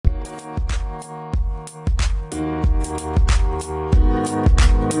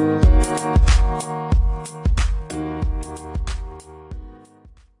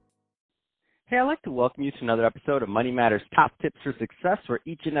welcome you to another episode of Money Matters Top Tips for Success, where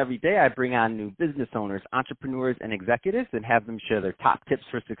each and every day I bring on new business owners, entrepreneurs, and executives and have them share their top tips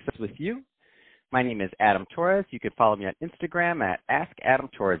for success with you. My name is Adam Torres. You can follow me on Instagram at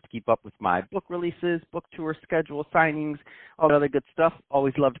AskAdamTorres to keep up with my book releases, book tour schedule, signings, all that other good stuff.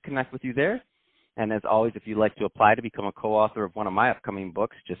 Always love to connect with you there. And as always, if you'd like to apply to become a co-author of one of my upcoming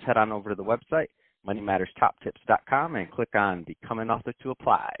books, just head on over to the website, moneymatterstoptips.com, and click on Become an Author to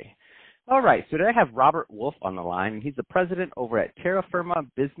apply. All right, so today I have Robert Wolf on the line, and he's the president over at Terra Firma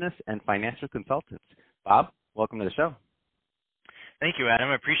Business and Financial Consultants. Bob, welcome to the show. Thank you, Adam.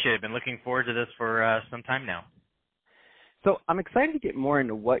 I appreciate it. I've been looking forward to this for some time now. So I'm excited to get more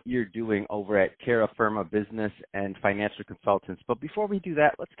into what you're doing over at Terra Firma Business and Financial Consultants. But before we do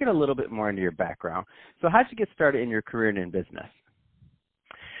that, let's get a little bit more into your background. So how'd you get started in your career and in business?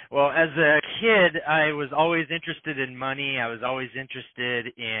 Well, as a kid, I was always interested in money. I was always interested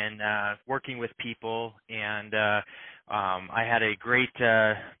in working with people, and I had a great,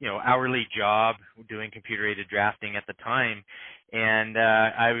 hourly job doing computer-aided drafting at the time. And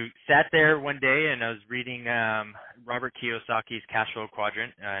I sat there one day and I was reading Robert Kiyosaki's Cash Flow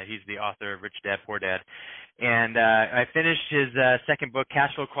Quadrant. He's the author of Rich Dad, Poor Dad. And I finished his second book,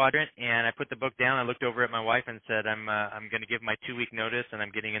 Cash Flow Quadrant, and I put the book down. I looked over at my wife and said, I'm going to give my 2-week notice, and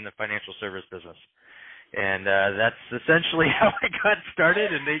I'm getting in the financial service business. And that's essentially how I got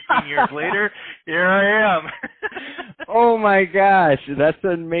started, and 18 years later, here I am. Oh, my gosh. That's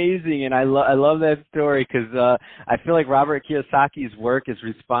amazing, and I love that story because I feel like Robert Kiyosaki's work is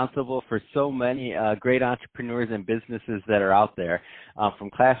responsible for so many great entrepreneurs and businesses that are out there, from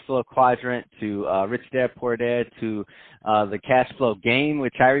Cash Flow Quadrant to Rich Dad, Poor Dad to the Cash Flow Game,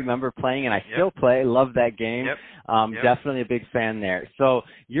 which I remember playing, and I still play. Love that game. Definitely a big fan there. So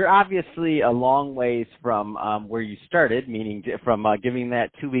you're obviously a long ways from where you started, meaning from giving that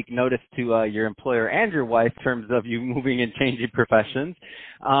 2-week notice to your employer and your wife in terms of you moving and changing professions.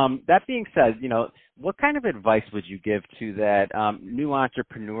 That being said, what kind of advice would you give to that new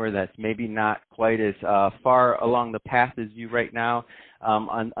entrepreneur that's maybe not quite as far along the path as you right now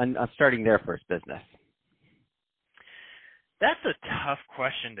on starting their first business? That's a tough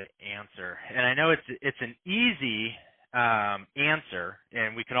question to answer, and I know it's an easy answer,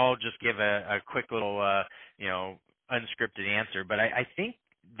 and we can all just give a quick little, unscripted answer. But I think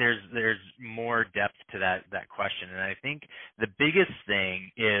there's more depth to that question, and I think the biggest thing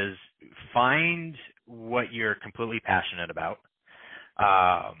is find what you're completely passionate about,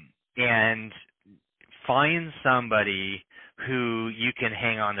 and find somebody who you can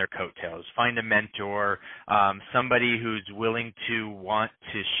hang on their coattails. Find a mentor, somebody who's willing to want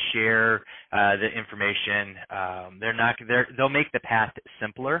to share the information. They'll make the path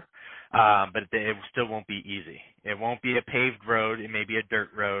simpler, but it still won't be easy. It won't be a paved road. It may be a dirt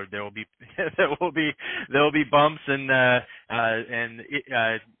road. There will be bumps and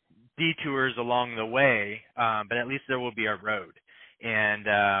detours along the way, but at least there will be a road. And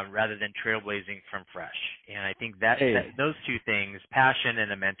rather than trailblazing from fresh. And I think that those two things, passion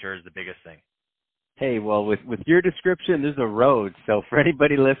and a mentor, is the biggest thing. Hey, well, with your description, there's a road. So for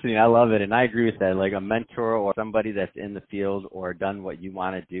anybody listening, I love it. And I agree with that. Like a mentor or somebody that's in the field or done what you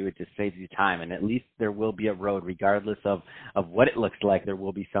want to do, it just saves you time. And at least there will be a road, regardless of what it looks like. There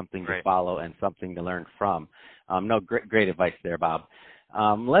will be something to follow and something to learn from. Great advice there, Bob.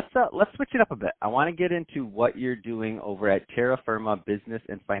 Let's switch it up a bit. I want to get into what you're doing over at Terra Firma Business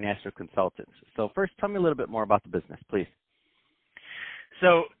and Financial Consultants. So first, tell me a little bit more about the business, please.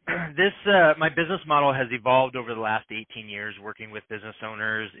 So my business model has evolved over the last 18 years, working with business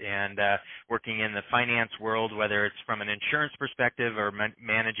owners and working in the finance world, whether it's from an insurance perspective or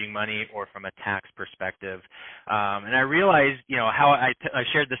managing money or from a tax perspective. And I realized, how I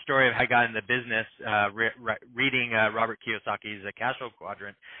shared the story of how I got into business reading Robert Kiyosaki's Cash Flow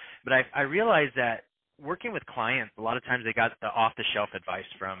Quadrant. But I realized that working with clients, a lot of times they got the off-the-shelf advice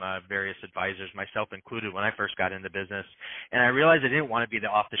from various advisors, myself included, when I first got into business. And I realized I didn't want to be the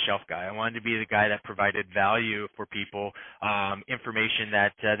off-the-shelf guy. I wanted to be the guy that provided value for people, information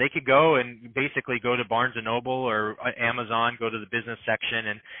that they could go and basically go to Barnes & Noble or Amazon, go to the business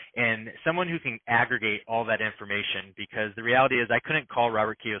section, and someone who can aggregate all that information, because the reality is I couldn't call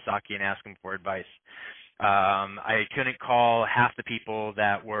Robert Kiyosaki and ask him for advice. I couldn't call half the people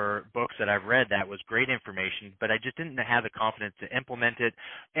that were books that I've read that was great information, but I just didn't have the confidence to implement it,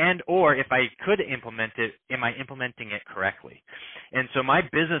 or if I could implement it, am I implementing it correctly? And so my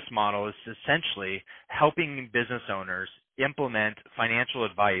business model is essentially helping business owners implement financial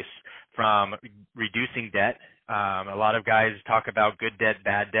advice from reducing debt. A lot of guys talk about good debt,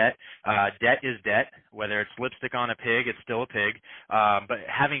 bad debt. Debt is debt. Whether it's lipstick on a pig, it's still a pig. But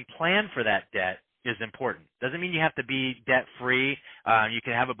having planned for that debt is important. Doesn't mean you have to be debt free. You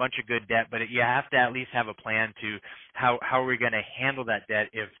can have a bunch of good debt, but you have to at least have a plan to how are we going to handle that debt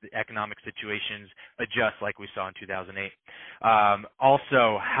if the economic situations adjust like we saw in 2008.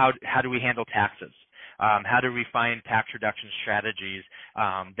 Also, how do we handle taxes? How do we find tax reduction strategies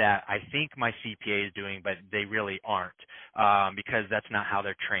that I think my CPA is doing, but they really aren't, because that's not how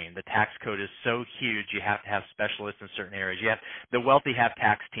they're trained. The tax code is so huge, you have to have specialists in certain areas. The wealthy have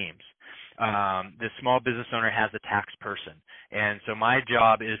tax teams. The small business owner has a tax person. And so my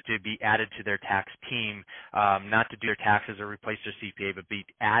job is to be added to their tax team, not to do their taxes or replace their CPA, but be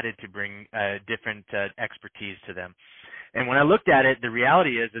added to bring different expertise to them. And when I looked at it, the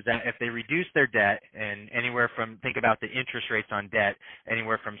reality is that if they reduce their debt, and anywhere from, think about the interest rates on debt,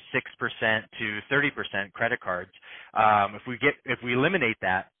 anywhere from 6% to 30% credit cards, if we eliminate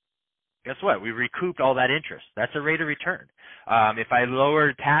that, guess what? We recouped all that interest. That's a rate of return. If I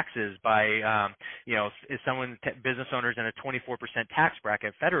lower taxes by, if business owners in a 24% tax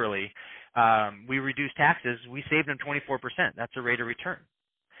bracket federally, we reduce taxes, we save them 24%. That's a rate of return.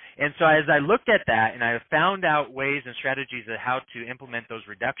 And so as I looked at that and I found out ways and strategies of how to implement those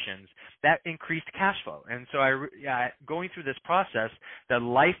reductions, that increased cash flow. And so going through this process, the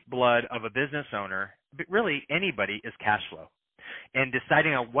lifeblood of a business owner, but really anybody, is cash flow. And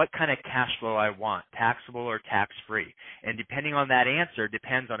deciding on what kind of cash flow I want, taxable or tax-free. And depending on that answer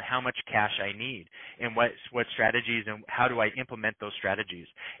depends on how much cash I need and what strategies and how do I implement those strategies.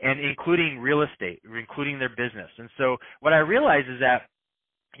 And including real estate, including their business. And so what I realize is that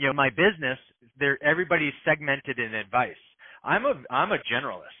my business, everybody's segmented in advice. I'm a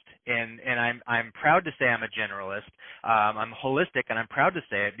generalist, and I'm proud to say I'm a generalist. I'm holistic, and I'm proud to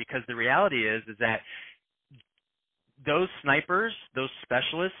say it because the reality is that those snipers, those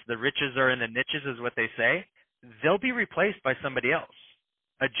specialists, the riches are in the niches, is what they say. They'll be replaced by somebody else.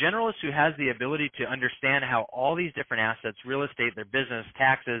 A generalist who has the ability to understand how all these different assets, real estate, their business,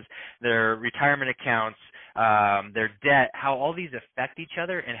 taxes, their retirement accounts, their debt, how all these affect each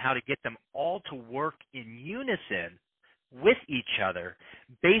other and how to get them all to work in unison with each other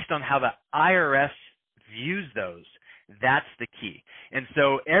based on how the IRS views those. That's the key. And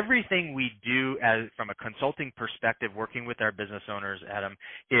so everything we do from a consulting perspective, working with our business owners, Adam,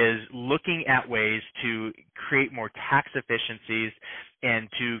 is looking at ways to create more tax efficiencies and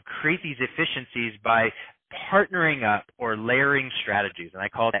to create these efficiencies by partnering up or layering strategies. And I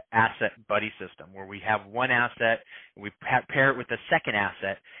call it the asset buddy system, where we have one asset, and we pair it with a second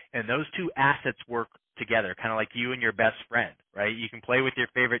asset, and those two assets work together, kind of like you and your best friend, right? You can play with your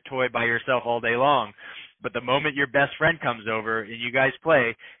favorite toy by yourself all day long, but the moment your best friend comes over and you guys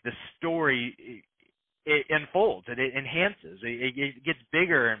play, the story, it unfolds and it enhances. It gets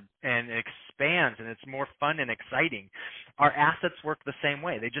bigger and expands, and it's more fun and exciting. Our assets work the same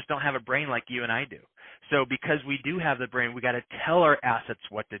way. They just don't have a brain like you and I do. So because we do have the brain, we got to tell our assets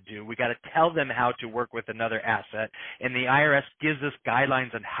what to do. We got to tell them how to work with another asset. And the IRS gives us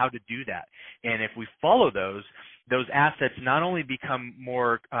guidelines on how to do that. And if we follow those assets not only become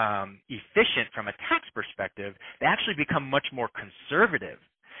more efficient from a tax perspective, they actually become much more conservative.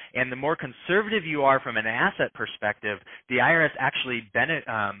 And the more conservative you are from an asset perspective, the IRS actually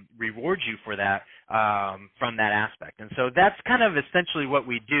rewards you for that from that aspect. And so that's kind of essentially what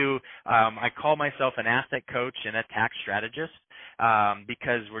we do. I call myself an asset coach and a tax strategist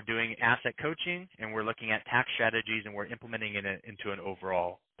because we're doing asset coaching and we're looking at tax strategies and we're implementing it into an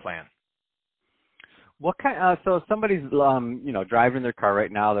overall plan. What kind? So somebody's, driving their car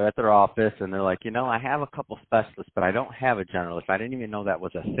right now. They're at their office and they're like, I have a couple specialists, but I don't have a generalist. I didn't even know that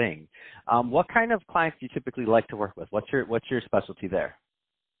was a thing. What kind of clients do you typically like to work with? What's your specialty there?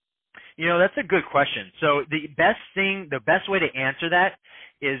 That's a good question. So the best way to answer that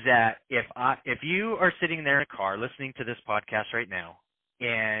is that if you are sitting there in a car listening to this podcast right now,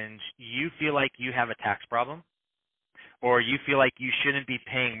 and you feel like you have a tax problem, or you feel like you shouldn't be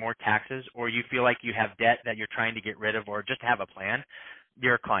paying more taxes, or you feel like you have debt that you're trying to get rid of, or just have a plan,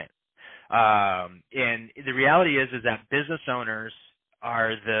 you're a client. And the reality is that business owners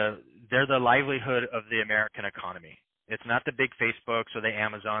they're the livelihood of the American economy. It's not the big Facebooks or the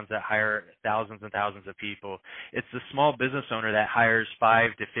Amazons that hire thousands and thousands of people. It's the small business owner that hires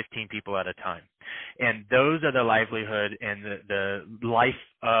 5 to 15 people at a time. And those are the livelihood and the life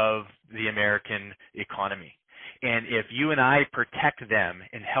of the American economy. And if you and I protect them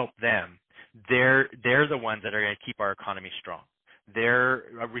and help them, they're the ones that are going to keep our economy strong. They're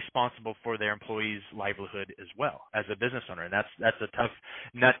responsible for their employees' livelihood as well as a business owner, and that's a tough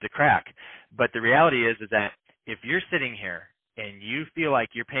nut to crack. But the reality is that if you're sitting here and you feel like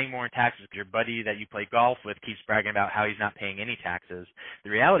you're paying more in taxes because your buddy that you play golf with keeps bragging about how he's not paying any taxes, the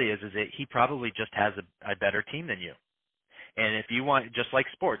reality is that he probably just has a better team than you. And if you want, just like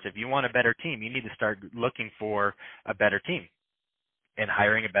sports, if you want a better team, you need to start looking for a better team and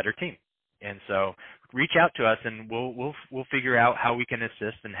hiring a better team. And so reach out to us, and we'll figure out how we can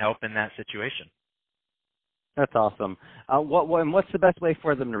assist and help in that situation. That's awesome. What's the best way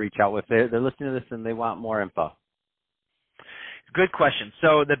for them to reach out if they're listening to this and they want more info? Good question.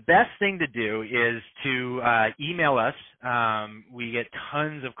 So the best thing to do is to email us. We get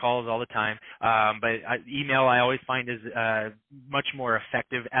tons of calls all the time, but email I always find is much more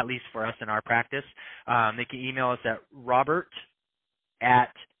effective, at least for us in our practice. They can email us at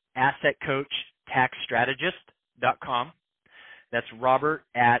robert@assetcoachtaxstrategist.com. That's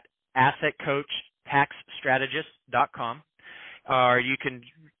robert@assetcoachtaxstrategist.com. Or you can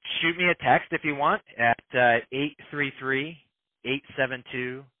shoot me a text if you want at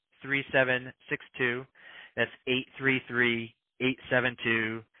 833-872-3762. That's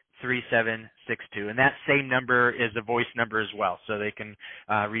 833-872-3762. And that same number is a voice number as well, so they can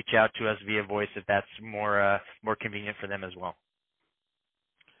reach out to us via voice if that's more convenient for them as well.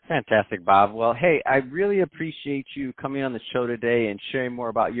 Fantastic, Bob. Well, hey, I really appreciate you coming on the show today and sharing more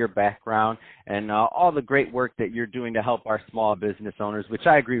about your background and all the great work that you're doing to help our small business owners, which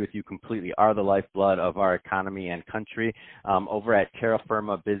I agree with you completely, are the lifeblood of our economy and country, over at Terra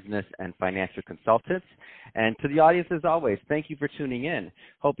Firma Business and Financial Consultants. And to the audience, as always, thank you for tuning in.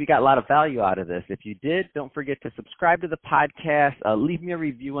 Hope you got a lot of value out of this. If you did, don't forget to subscribe to the podcast. Leave me a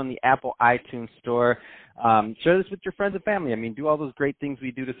review on the Apple iTunes Store. Share this with your friends and family. I mean, do all those great things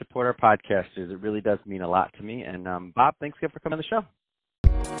we do to support our podcasters. It really does mean a lot to me. And Bob, thanks again for coming on the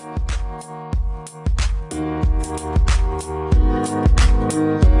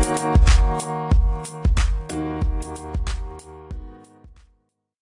show.